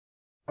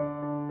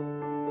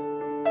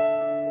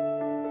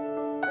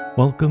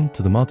Welcome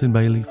to the Martin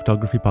Bailey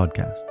Photography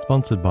Podcast,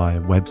 sponsored by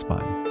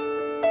WebSpy.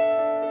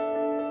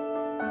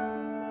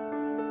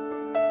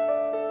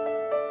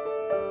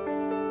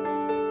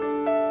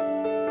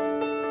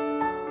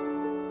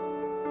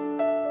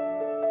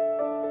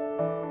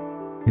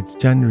 It's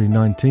January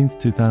 19th,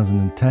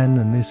 2010,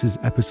 and this is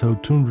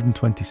episode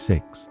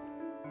 226.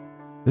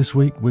 This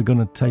week we're going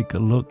to take a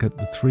look at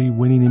the 3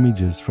 winning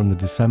images from the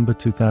December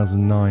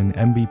 2009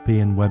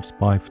 MBP and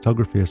WebSpy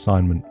photography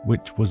assignment,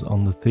 which was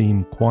on the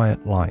theme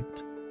Quiet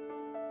Light.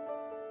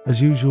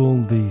 As usual,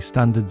 the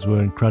standards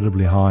were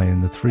incredibly high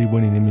and the 3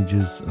 winning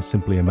images are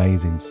simply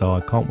amazing, so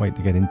I can't wait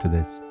to get into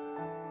this.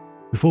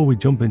 Before we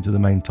jump into the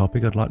main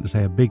topic, I'd like to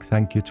say a big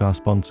thank you to our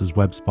sponsors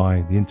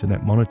WebSpy, the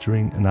internet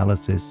monitoring,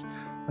 analysis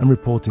and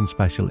reporting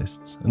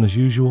specialists. And as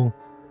usual,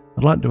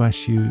 I'd like to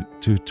ask you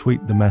to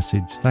tweet the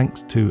message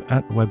thanks to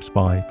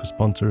 @WebSpy for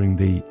sponsoring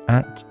the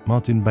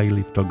 @Martin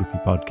Bailey Photography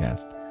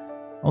Podcast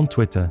on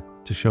Twitter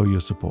to show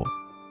your support.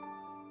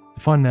 To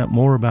find out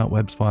more about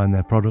WebSpy and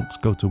their products,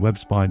 go to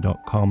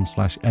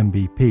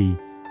webspy.com/mbp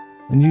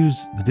and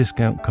use the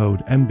discount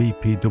code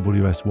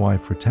MBPWSY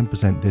for a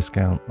 10%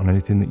 discount on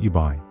anything that you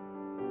buy.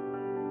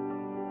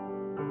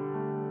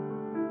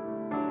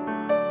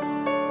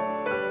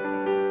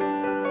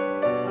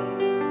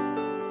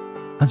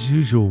 As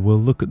usual, we'll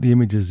look at the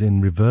images in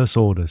reverse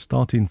order,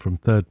 starting from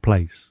third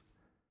place.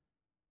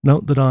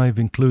 Note that I've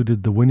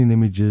included the winning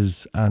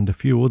images and a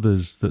few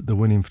others that the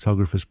winning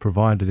photographers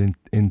provided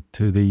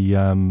into the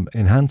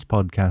enhanced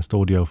podcast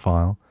audio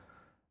file.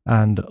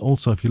 And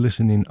also, if you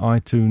listen in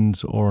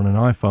iTunes or on an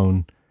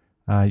iPhone,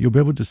 you'll be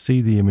able to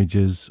see the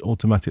images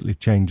automatically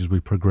change as we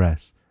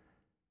progress.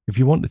 If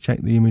you want to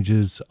check the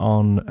images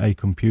on a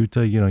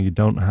computer, you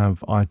don't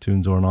have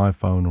iTunes or an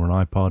iPhone or an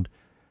iPod,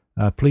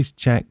 please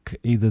check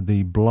either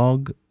the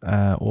blog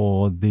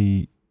or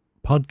the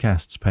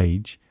podcasts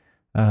page.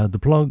 The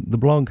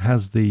blog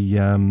has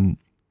the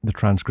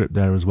transcript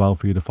there as well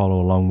for you to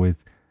follow along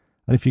with.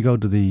 And if you go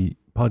to the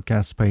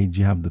podcast page,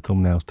 you have the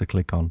thumbnails to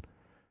click on.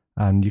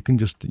 And you can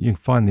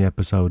find the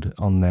episode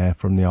on there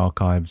from the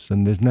archives.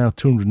 And there's now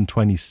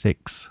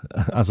 226,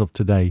 as of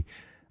today,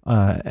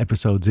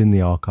 episodes in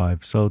the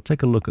archive. So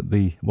take a look at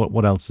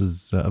what else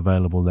is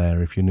available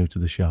there if you're new to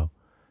the show.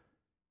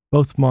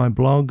 Both my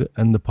blog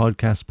and the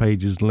podcast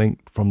page is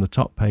linked from the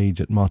top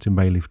page at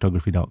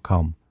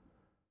martinbaileyphotography.com.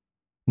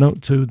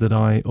 Note too that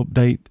I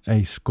update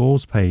a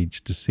scores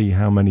page to see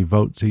how many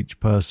votes each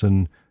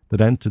person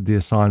that entered the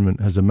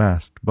assignment has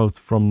amassed, both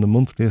from the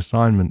monthly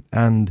assignment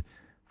and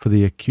for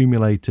the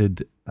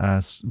accumulated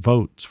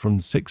votes from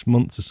the 6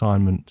 months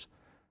assignment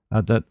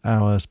that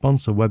our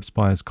sponsor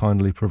WebSpy has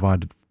kindly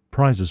provided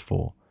prizes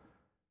for.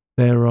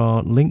 There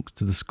are links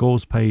to the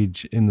scores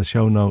page in the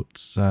show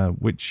notes,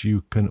 which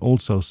you can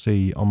also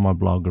see on my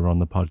blog or on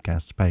the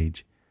podcast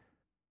page.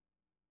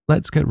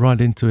 Let's get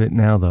right into it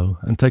now, though,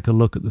 and take a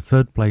look at the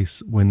third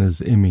place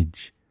winner's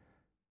image.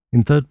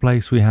 In third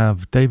place, we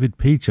have David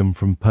Peacham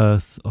from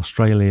Perth,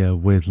 Australia,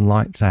 with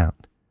Lights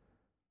Out.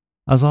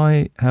 As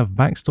I have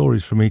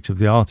backstories from each of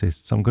the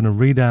artists, I'm going to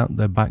read out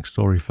their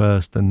backstory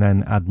first and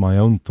then add my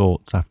own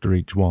thoughts after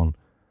each one.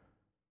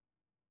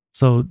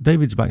 So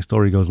David's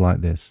backstory goes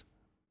like this.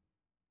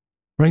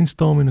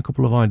 Brainstorming a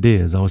couple of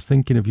ideas, I was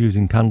thinking of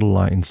using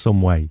candlelight in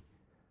some way.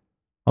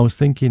 I was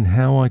thinking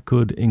how I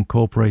could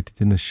incorporate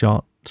it in a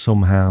shot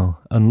somehow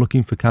and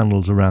looking for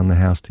candles around the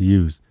house to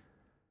use.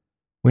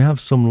 We have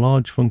some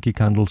large funky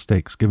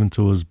candlesticks given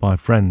to us by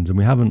friends and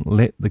we haven't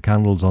lit the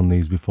candles on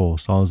these before,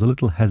 so I was a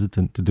little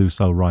hesitant to do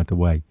so right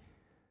away.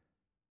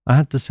 I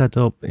had to set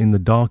up in the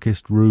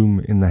darkest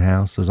room in the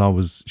house as I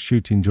was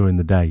shooting during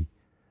the day.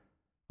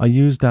 I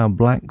used our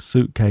black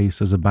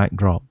suitcase as a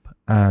backdrop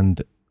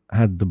and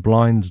had the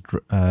blinds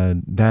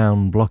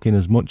down, blocking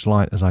as much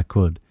light as I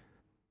could.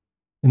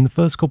 In the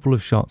first couple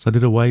of shots, I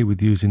did away with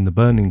using the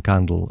burning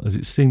candle as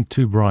it seemed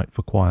too bright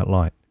for quiet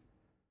light.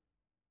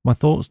 My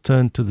thoughts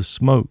turned to the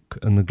smoke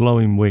and the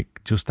glowing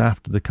wick just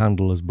after the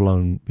candle has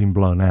been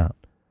blown out.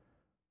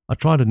 I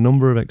tried a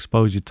number of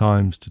exposure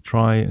times to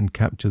try and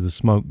capture the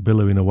smoke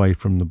billowing away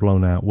from the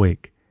blown out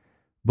wick,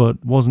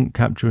 but wasn't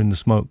capturing the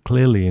smoke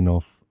clearly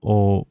enough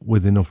or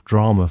with enough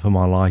drama for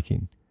my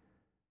liking.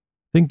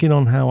 Thinking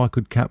on how I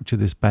could capture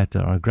this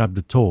better, I grabbed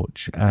a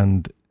torch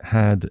and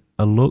had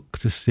a look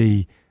to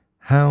see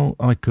how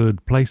I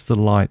could place the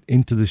light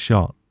into the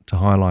shot to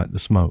highlight the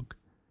smoke.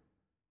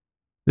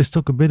 This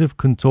took a bit of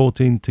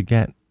contorting to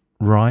get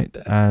right,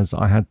 as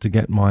I had to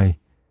get my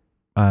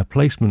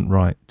placement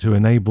right to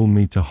enable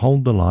me to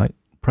hold the light,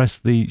 press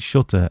the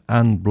shutter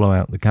and blow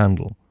out the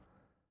candle.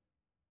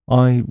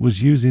 I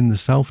was using the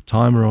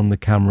self-timer on the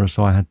camera,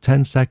 so I had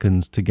 10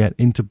 seconds to get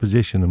into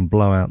position and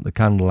blow out the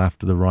candle at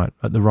the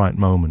right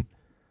moment.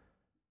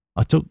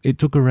 It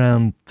took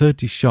around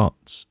 30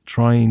 shots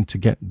trying to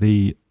get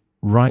the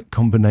right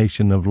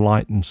combination of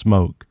light and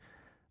smoke,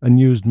 and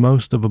used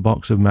most of a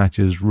box of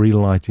matches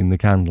relighting the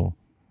candle.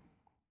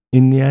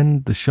 In the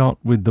end, the shot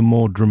with the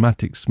more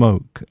dramatic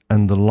smoke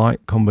and the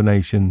light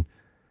combination,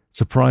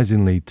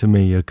 surprisingly to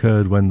me,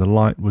 occurred when the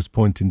light was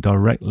pointing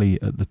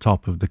directly at the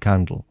top of the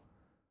candle.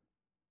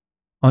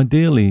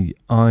 Ideally,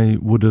 I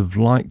would have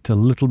liked a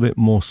little bit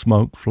more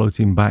smoke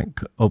floating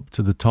back up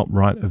to the top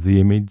right of the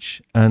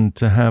image and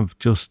to have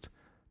just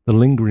the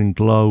lingering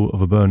glow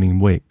of a burning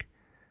wick,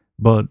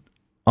 but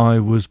I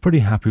was pretty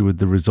happy with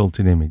the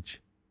resulting image.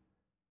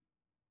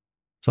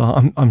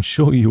 So I'm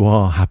sure you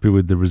are happy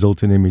with the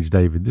resulting image,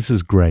 David. This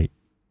is great.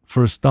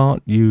 For a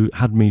start, you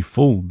had me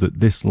fooled that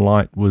this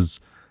light was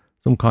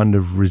some kind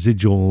of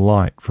residual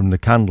light from the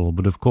candle,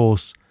 but of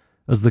course,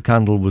 as the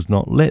candle was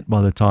not lit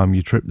by the time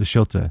you tripped the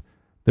shutter,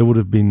 there would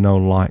have been no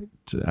light,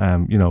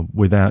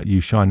 without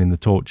you shining the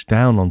torch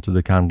down onto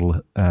the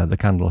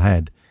candle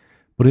head.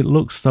 But it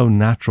looks so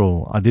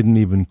natural, I didn't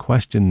even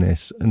question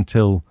this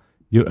until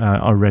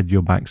I read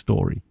your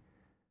backstory.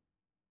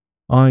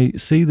 I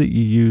see that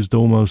you used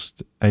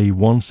almost a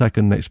 1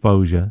 second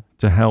exposure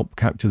to help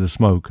capture the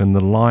smoke, and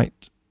the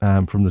light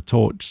from the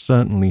torch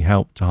certainly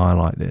helped to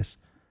highlight this.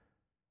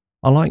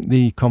 I like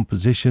the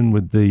composition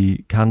with the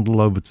candle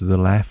over to the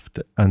left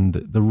and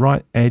the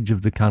right edge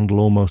of the candle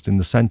almost in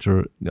the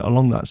center,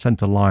 along that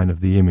center line of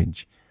the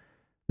image.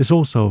 This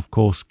also, of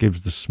course,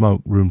 gives the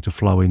smoke room to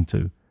flow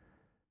into.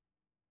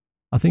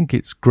 I think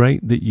it's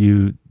great that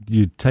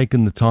you'd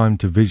taken the time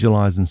to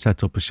visualize and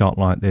set up a shot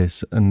like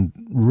this, and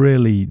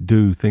really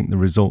do think the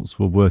results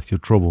were worth your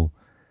trouble.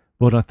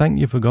 But I thank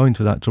you for going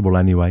to that trouble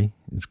anyway.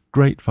 It's a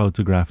great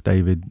photograph,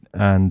 David,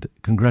 and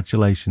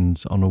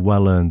congratulations on a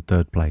well-earned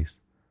third place.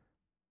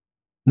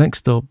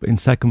 Next up, in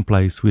second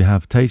place, we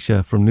have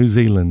Tasha from New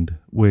Zealand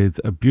with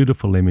a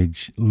beautiful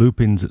image,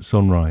 Lupins at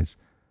Sunrise,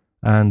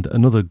 and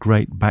another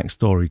great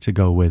backstory to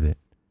go with it.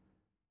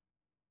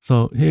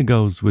 So here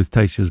goes with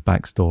Tasha's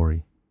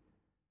backstory.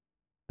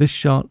 This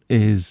shot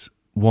is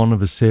one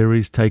of a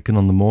series taken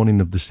on the morning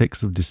of the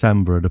 6th of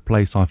December at a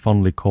place I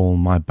fondly call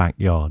my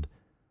backyard.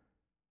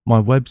 My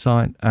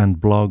website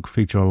and blog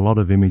feature a lot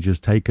of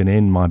images taken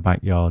in my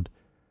backyard,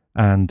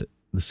 and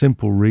the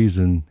simple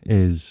reason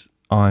is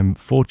I'm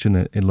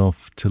fortunate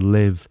enough to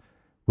live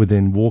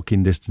within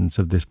walking distance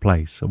of this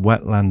place, a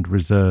wetland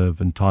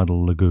reserve and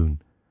tidal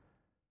lagoon.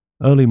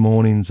 Early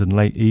mornings and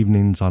late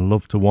evenings I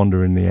love to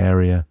wander in the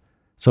area,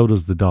 so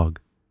does the dog.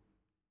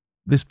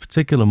 This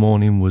particular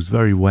morning was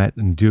very wet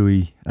and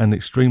dewy and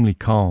extremely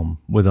calm,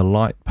 with a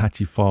light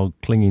patchy fog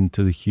clinging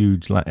to the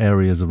huge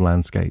areas of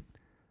landscape.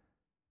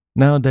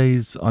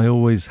 Nowadays I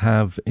always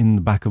have in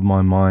the back of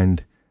my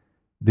mind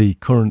the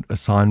current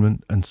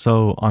assignment, and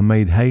so I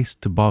made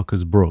haste to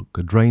Barker's Brook,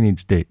 a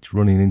drainage ditch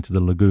running into the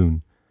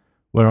lagoon,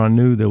 where I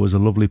knew there was a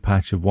lovely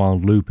patch of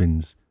wild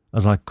lupins,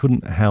 as I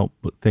couldn't help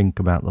but think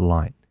about the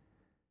light.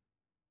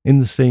 In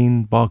the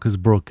scene, Barker's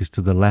Brook is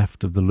to the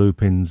left of the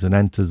lupins and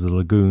enters the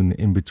lagoon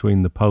in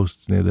between the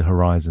posts near the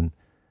horizon.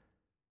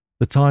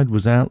 The tide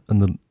was out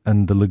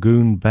and the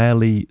lagoon,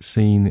 barely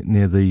seen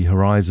near the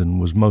horizon,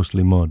 was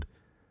mostly mud.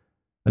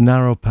 A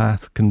narrow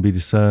path can be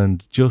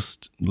discerned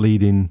just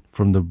leading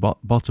from the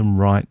bottom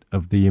right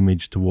of the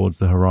image towards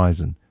the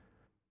horizon.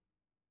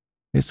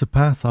 It's a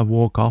path I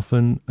walk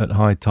often at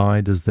high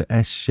tide, as the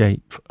S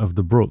shape of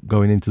the brook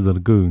going into the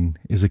lagoon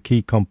is a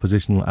key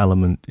compositional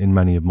element in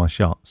many of my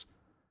shots.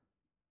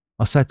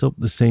 I set up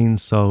the scene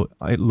so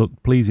it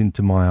looked pleasing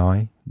to my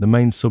eye, the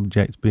main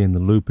subjects being the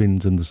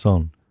lupins and the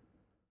sun.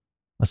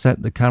 I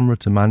set the camera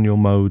to manual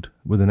mode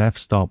with an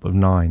f-stop of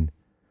 9.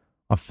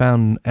 I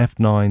found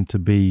f9 to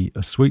be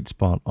a sweet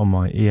spot on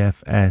my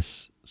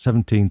EFS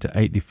 17 to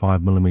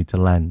 85mm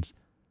lens.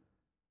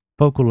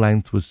 Focal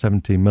length was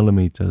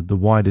 17mm, the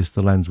widest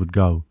the lens would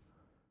go.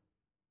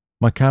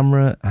 My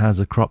camera has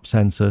a crop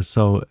sensor,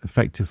 so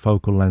effective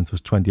focal length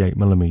was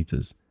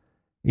 28mm,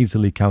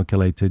 easily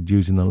calculated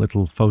using a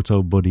little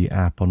Photo Buddy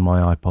app on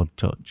my iPod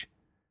Touch.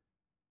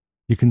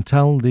 You can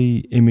tell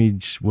the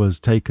image was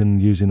taken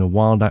using a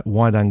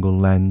wide-angle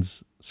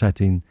lens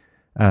setting,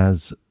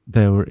 as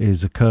there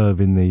is a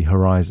curve in the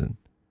horizon.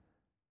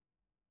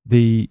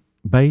 The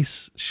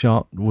base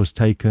shot was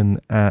taken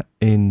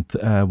in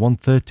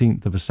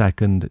 1/13 of a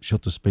second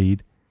shutter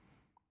speed,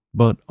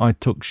 but I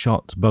took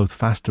shots both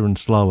faster and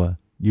slower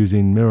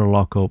using mirror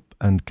lockup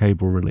and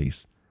cable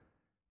release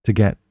to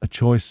get a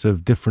choice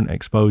of different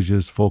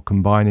exposures for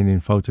combining in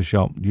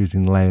Photoshop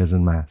using layers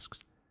and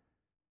masks.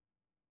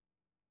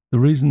 The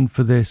reason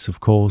for this, of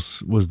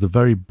course, was the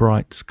very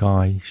bright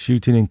sky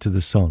shooting into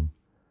the sun.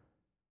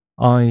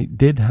 I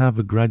did have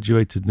a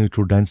graduated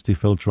neutral density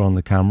filter on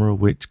the camera,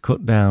 which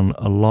cut down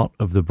a lot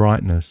of the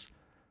brightness,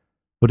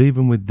 but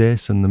even with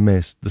this and the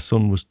mist, the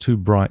sun was too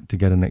bright to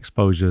get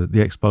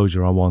the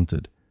exposure I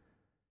wanted.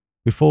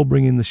 Before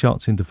bringing the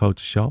shots into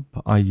Photoshop,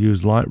 I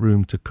used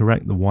Lightroom to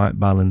correct the white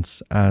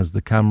balance, as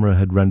the camera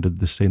had rendered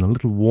the scene a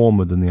little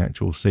warmer than the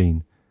actual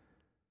scene.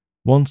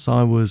 Once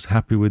I was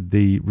happy with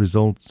the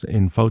results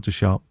in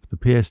Photoshop, the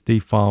PSD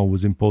file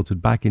was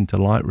imported back into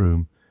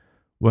Lightroom,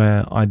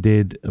 where I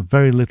did a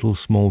very little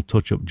small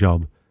touch-up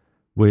job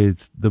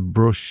with the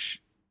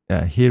brush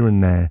here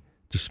and there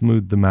to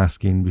smooth the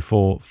masking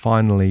before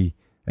finally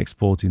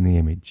exporting the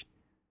image.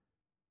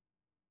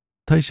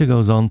 Tasha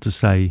goes on to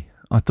say,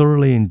 I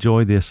thoroughly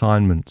enjoy the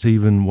assignments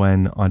even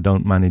when I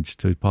don't manage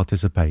to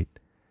participate.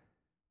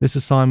 This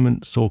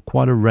assignment saw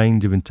quite a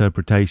range of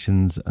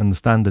interpretations and the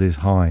standard is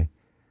high.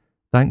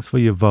 Thanks for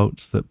your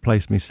votes that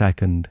placed me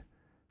second.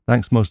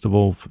 Thanks most of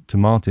all to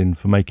Martin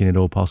for making it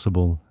all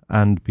possible.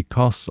 And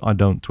because I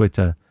don't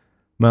Twitter,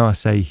 may I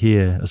say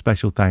here a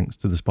special thanks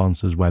to the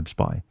sponsors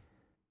WebSpy.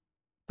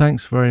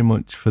 Thanks very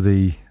much for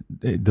the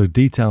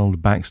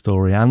detailed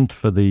backstory and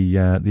for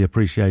the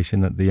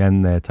appreciation at the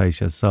end there,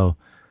 Tasha. So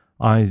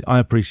I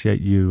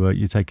appreciate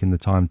you taking the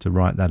time to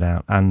write that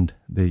out and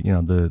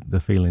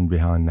the feeling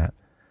behind that.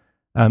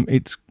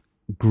 It's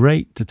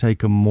great to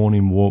take a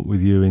morning walk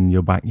with you in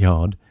your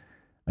backyard,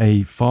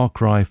 a far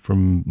cry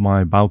from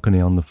my balcony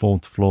on the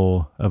 4th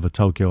floor of a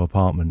Tokyo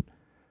apartment.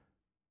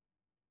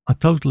 I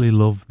totally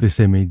love this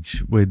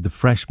image with the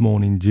fresh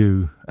morning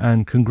dew,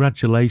 and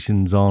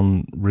congratulations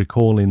on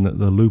recalling that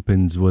the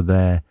lupins were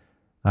there,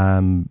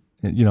 and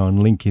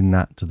linking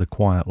that to the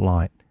quiet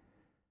light.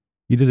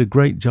 You did a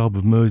great job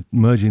of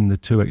merging the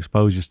two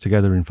exposures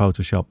together in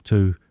Photoshop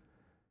too.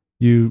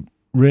 You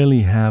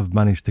really have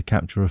managed to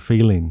capture a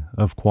feeling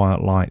of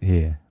quiet light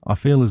here. I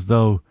feel as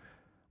though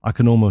I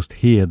can almost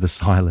hear the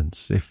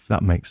silence, if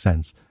that makes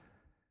sense.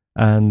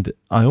 And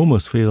I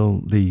almost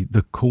feel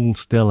the cool,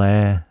 still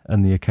air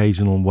and the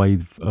occasional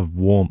wave of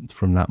warmth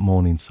from that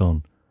morning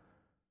sun.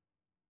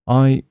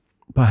 I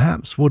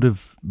perhaps would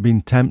have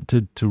been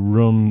tempted to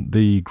run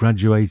the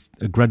gradient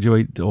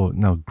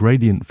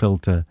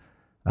filter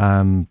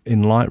in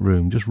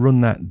Lightroom. Just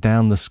run that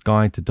down the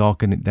sky to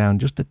darken it down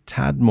just a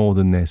tad more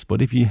than this.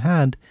 But if you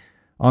had,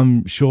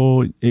 I'm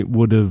sure it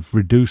would have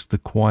reduced the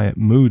quiet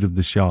mood of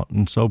the shot.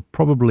 And so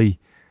probably,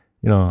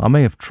 I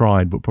may have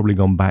tried, but probably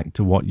gone back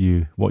to what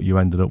you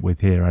ended up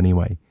with here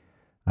anyway,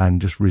 and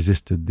just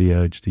resisted the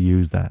urge to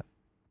use that.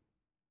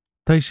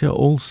 Tasha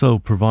also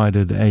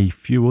provided a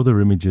few other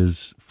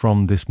images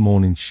from this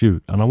morning's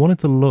shoot, and I wanted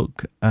to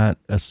look at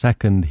a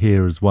second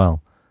here as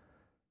well,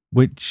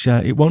 which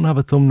it won't have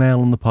a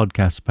thumbnail on the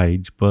podcast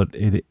page, but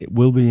it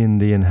will be in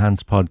the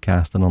enhanced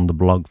podcast and on the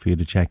blog for you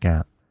to check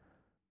out.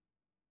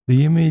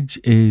 The image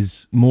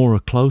is more a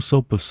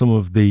close-up of some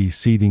of the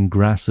seeding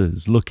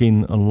grasses,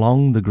 looking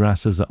along the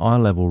grasses at eye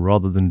level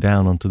rather than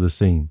down onto the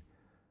scene.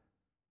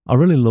 I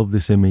really love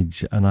this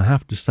image, and I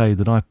have to say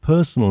that I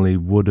personally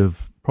would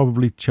have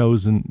probably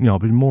chosen, I've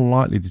been more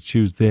likely to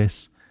choose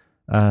this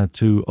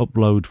to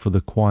upload for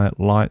the quiet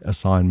light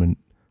assignment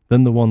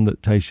than the one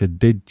that Tasha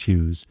did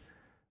choose.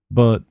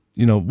 But,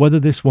 whether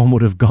this one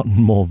would have gotten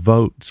more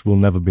votes will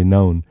never be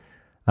known.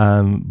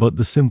 But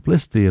the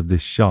simplicity of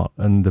this shot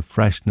and the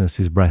freshness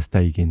is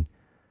breathtaking.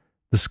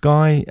 The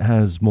sky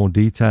has more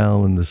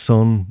detail and the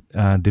sun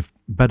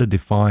better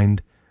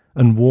defined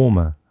and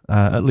warmer,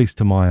 at least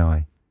to my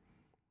eye.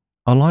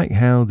 I like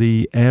how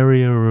the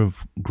area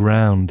of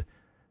ground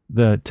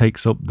that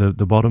takes up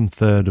the bottom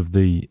third of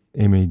the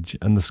image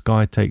and the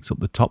sky takes up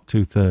the top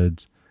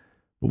 2/3,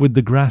 but with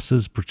the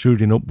grasses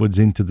protruding upwards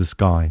into the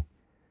sky.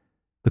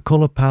 The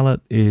colour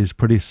palette is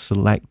pretty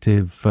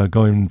selective,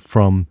 going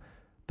from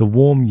the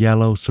warm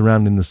yellow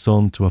surrounding the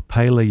sun to a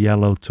paler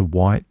yellow to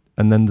white,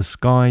 and then the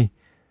sky,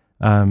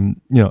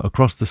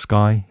 across the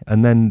sky,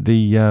 and then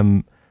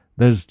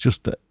there's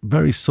just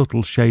very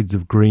subtle shades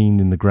of green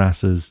in the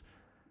grasses.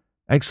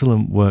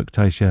 Excellent work,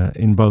 Tasha,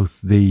 in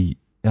both the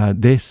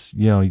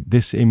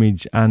this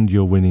image and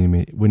your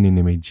winning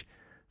image.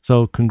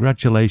 So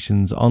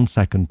congratulations on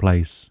second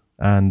place,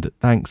 and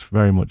thanks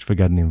very much for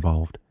getting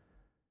involved.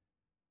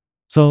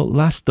 So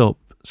last up,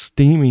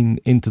 steaming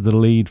into the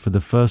lead for the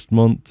first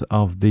month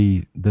of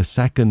the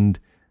second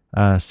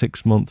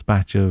 6-month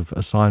batch of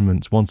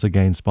assignments, once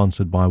again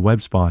sponsored by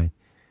WebSpy,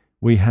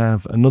 we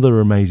have another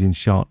amazing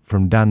shot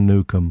from Dan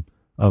Newcomb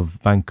of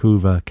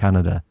Vancouver,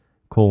 Canada,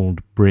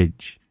 called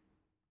Bridge.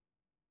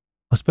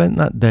 I spent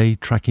that day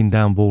tracking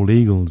down bald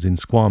eagles in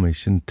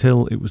Squamish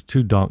until it was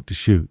too dark to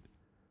shoot.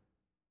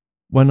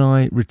 When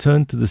I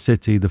returned to the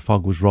city, the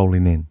fog was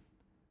rolling in.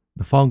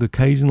 The fog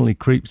occasionally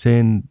creeps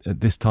in at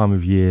this time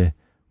of year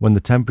when the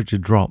temperature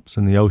drops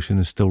and the ocean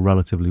is still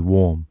relatively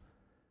warm.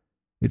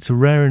 It's a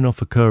rare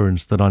enough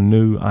occurrence that I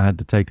knew I had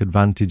to take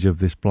advantage of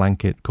this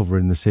blanket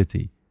covering the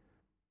city.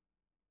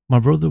 My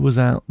brother was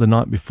out the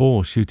night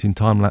before shooting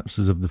time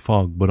lapses of the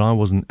fog, but I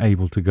wasn't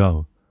able to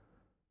go.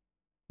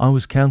 I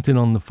was counting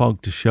on the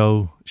fog to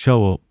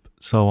show up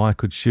so I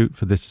could shoot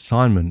for this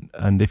assignment,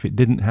 and if it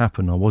didn't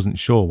happen, I wasn't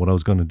sure what I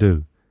was going to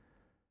do.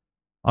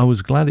 I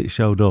was glad it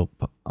showed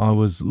up. I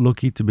was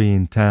lucky to be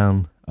in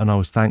town, and I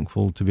was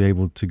thankful to be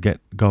able to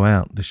go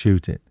out to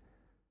shoot it.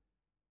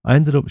 I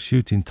ended up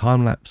shooting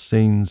time-lapse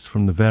scenes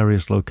from the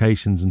various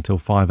locations until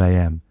 5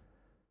 a.m.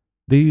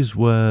 These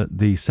were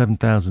the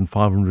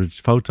 7,500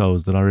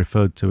 photos that I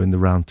referred to in the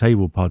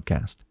Roundtable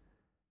podcast.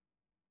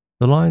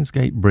 The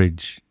Lionsgate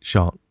Bridge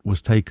shot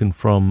was taken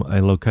from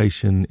a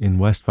location in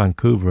West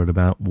Vancouver at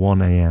about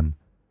 1 a.m.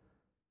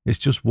 It's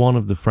just one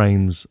of the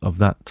frames of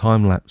that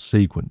time-lapse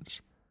sequence.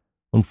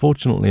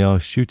 Unfortunately, I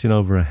was shooting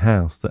over a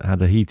house that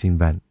had a heating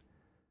vent.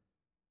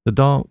 The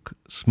dark,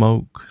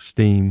 smoke,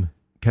 steam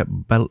kept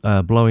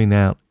blowing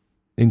out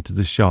into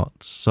the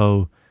shots,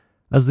 so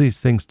as these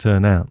things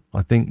turn out,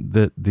 I think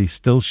that the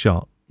still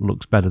shot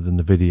looks better than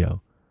the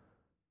video.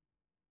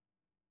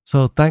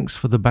 So thanks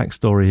for the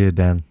backstory here,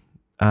 Dan.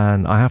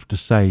 And I have to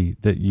say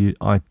that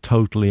I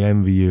totally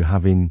envy you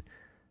having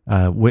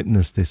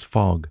witnessed this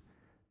fog.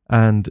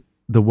 And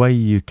the way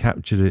you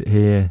captured it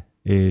here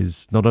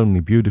is not only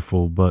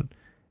beautiful, but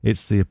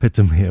it's the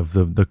epitome of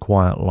the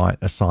quiet light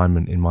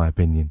assignment, in my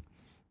opinion.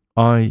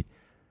 I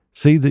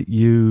see that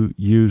you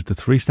used a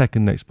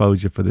 3-second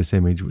exposure for this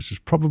image, which is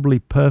probably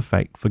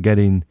perfect for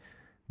getting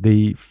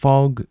the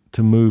fog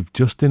to move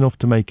just enough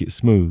to make it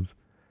smooth,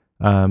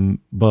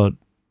 but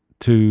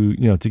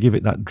to give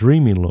it that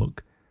dreamy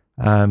look,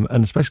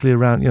 and especially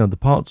around the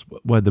parts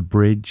where the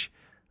bridge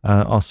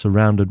are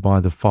surrounded by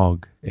the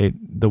fog.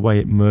 The way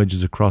it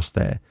merges across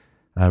there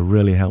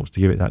really helps to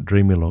give it that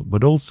dreamy look.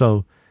 But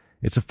also,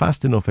 it's a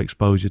fast enough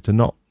exposure to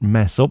not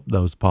mess up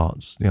those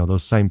parts,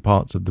 those same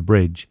parts of the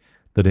bridge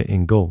that it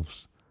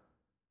engulfs.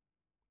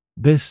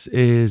 This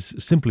is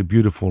simply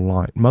beautiful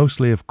light,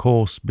 mostly, of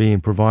course,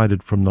 being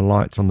provided from the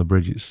lights on the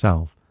bridge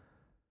itself.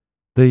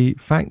 The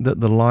fact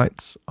that the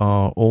lights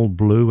are all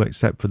blue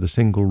except for the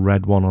single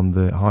red one on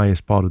the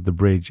highest part of the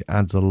bridge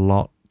adds a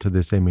lot to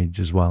this image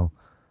as well.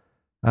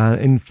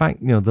 In fact,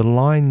 the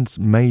lines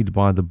made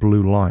by the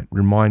blue light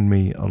remind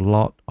me a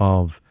lot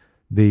of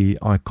the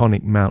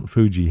iconic Mount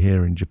Fuji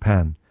here in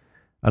Japan.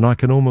 And I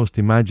can almost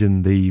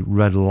imagine the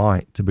red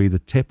light to be the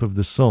tip of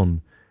the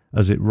sun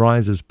as it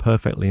rises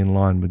perfectly in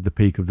line with the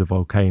peak of the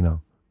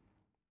volcano.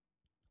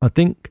 I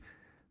think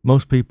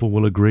most people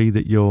will agree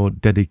that your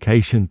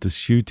dedication to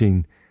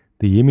shooting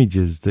the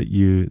images that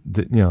you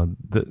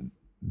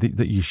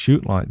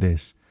shoot like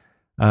this,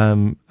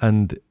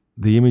 and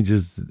the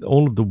images,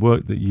 all of the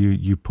work that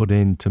you put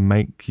in to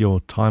make your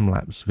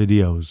time-lapse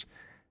videos,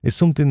 is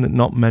something that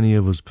not many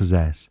of us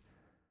possess.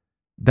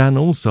 Dan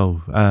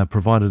also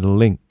provided a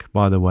link,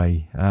 by the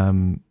way,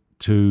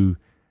 to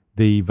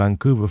the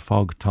Vancouver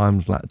Fog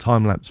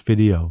time-lapse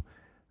video.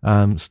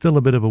 Still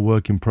a bit of a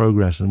work in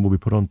progress, and will be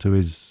put onto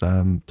his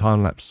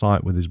time-lapse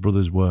site with his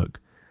brother's work,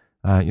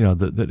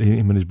 that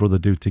him and his brother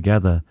do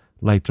together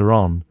later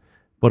on.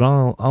 But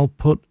I'll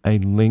put a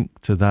link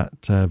to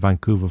that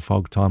Vancouver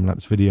Fog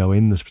time-lapse video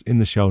in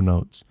the show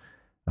notes,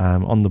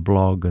 on the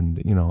blog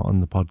and on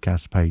the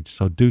podcast page.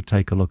 So do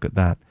take a look at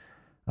that.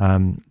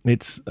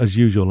 It's, as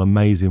usual,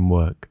 amazing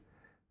work,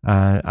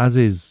 as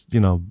is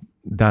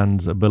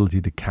Dan's ability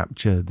to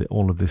capture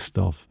all of this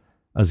stuff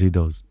as he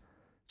does.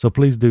 So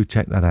please do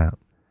check that out.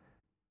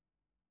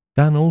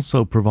 Dan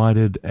also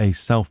provided a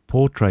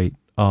self-portrait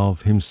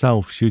of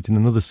himself shooting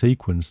another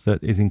sequence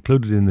that is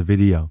included in the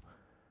video.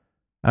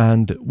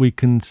 And we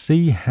can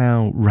see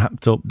how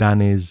wrapped up Dan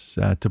is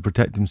to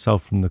protect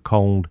himself from the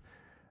cold.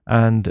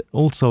 And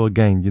also,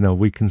 again,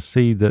 we can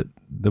see that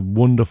the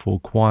wonderful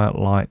quiet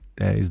light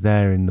is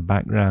there in the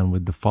background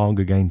with the fog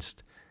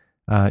against,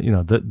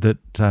 that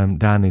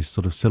Dan is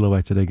sort of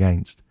silhouetted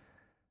against.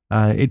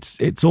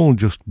 It's all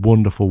just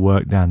wonderful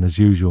work, Dan, as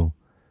usual.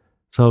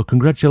 So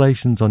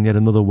congratulations on yet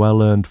another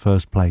well-earned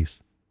first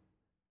place.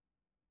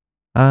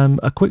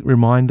 A quick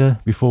reminder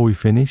before we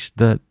finish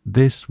that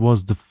this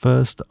was the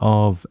first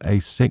of a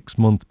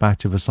 6-month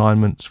batch of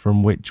assignments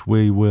from which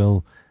we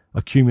will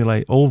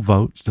accumulate all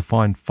votes to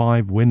find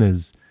 5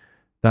 winners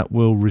that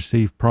will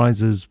receive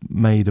prizes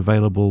made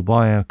available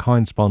by our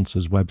kind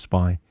sponsors,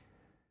 WebSpy.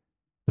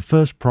 The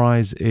first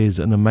prize is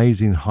an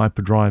amazing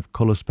Hyperdrive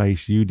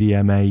ColorSpace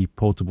UDMA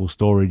portable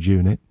storage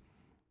unit.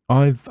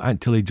 I've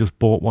actually just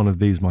bought one of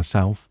these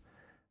myself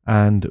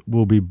and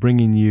will be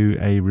bringing you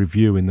a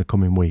review in the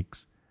coming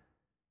weeks.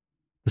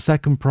 The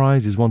second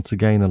prize is once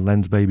again a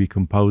Lensbaby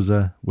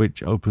Composer,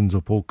 which opens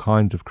up all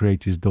kinds of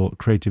creative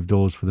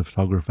doors for the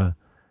photographer.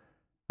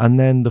 And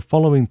then the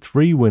following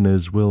 3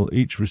 winners will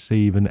each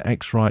receive an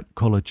X-Rite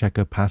Color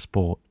Checker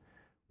Passport,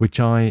 which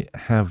I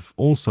have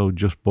also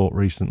just bought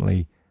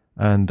recently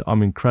and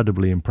I'm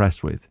incredibly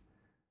impressed with.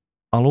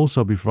 I'll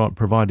also be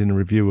providing a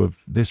review of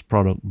this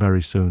product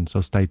very soon,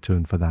 so stay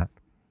tuned for that.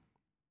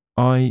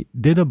 I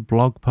did a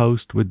blog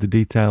post with the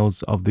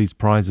details of these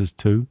prizes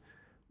too,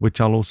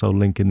 which I'll also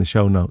link in the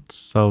show notes,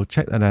 so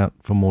check that out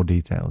for more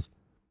details.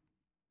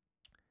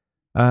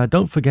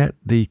 Don't forget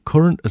the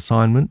current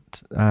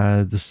assignment,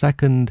 the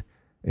second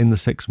in the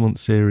 6-month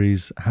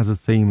series, has a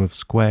theme of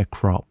square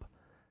crop.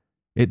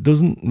 It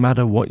doesn't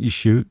matter what you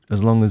shoot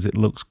as long as it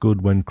looks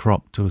good when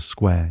cropped to a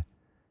square.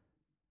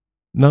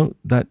 Note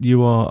that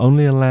you are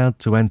only allowed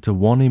to enter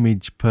 1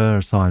 image per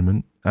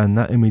assignment, and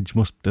that image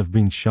must have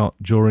been shot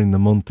during the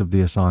month of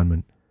the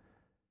assignment.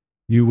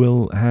 You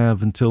will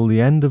have until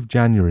the end of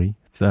January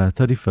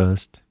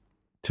 31st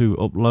to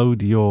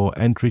upload your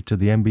entry to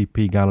the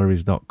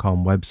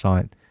mbpgalleries.com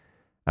website,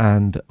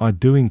 and I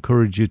do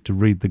encourage you to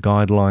read the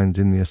guidelines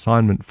in the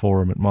assignment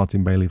forum at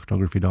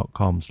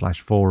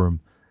martinbaileyphotography.com/forum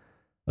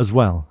as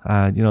well.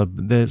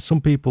 There's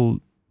some people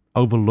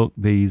overlook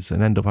these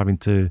and end up having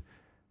to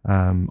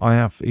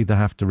either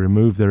have to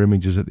remove their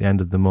images at the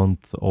end of the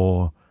month,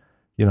 or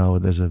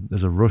there's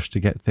a rush to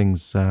get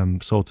things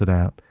sorted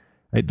out.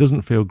 It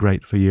doesn't feel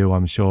great for you,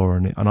 I'm sure,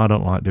 and I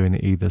don't like doing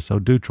it either, so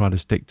do try to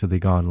stick to the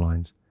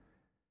guidelines.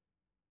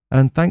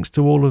 And thanks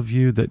to all of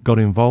you that got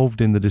involved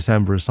in the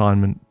December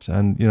assignment.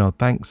 And,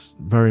 thanks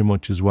very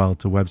much as well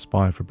to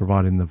WebSpy for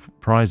providing the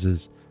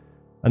prizes.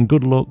 And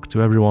good luck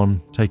to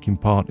everyone taking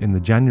part in the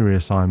January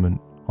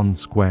assignment on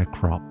square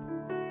crop.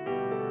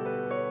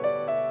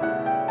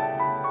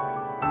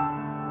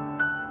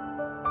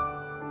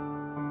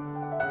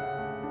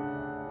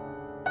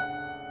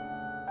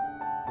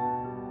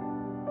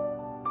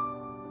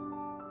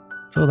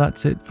 So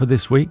that's it for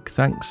this week.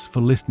 Thanks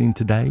for listening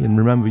today. And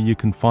remember, you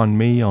can find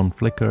me on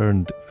Flickr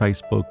and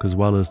Facebook as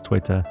well as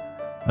Twitter.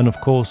 And of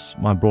course,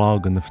 my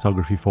blog and the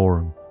photography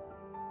forum.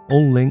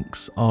 All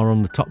links are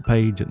on the top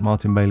page at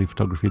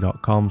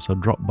martinbaileyphotography.com, so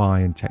drop by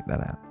and check that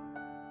out.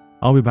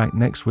 I'll be back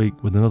next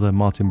week with another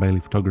Martin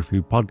Bailey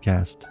Photography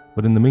podcast.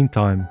 But in the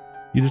meantime,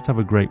 you just have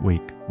a great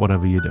week,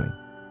 whatever you're doing.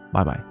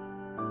 Bye-bye.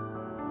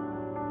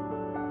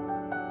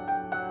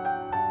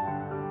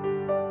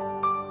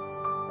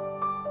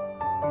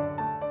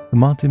 The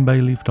Martin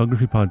Bailey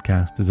Photography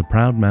Podcast is a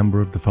proud member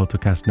of the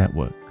Photocast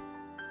Network.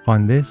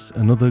 Find this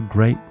and other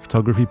great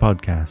photography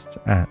podcasts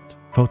at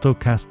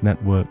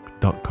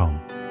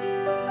photocastnetwork.com.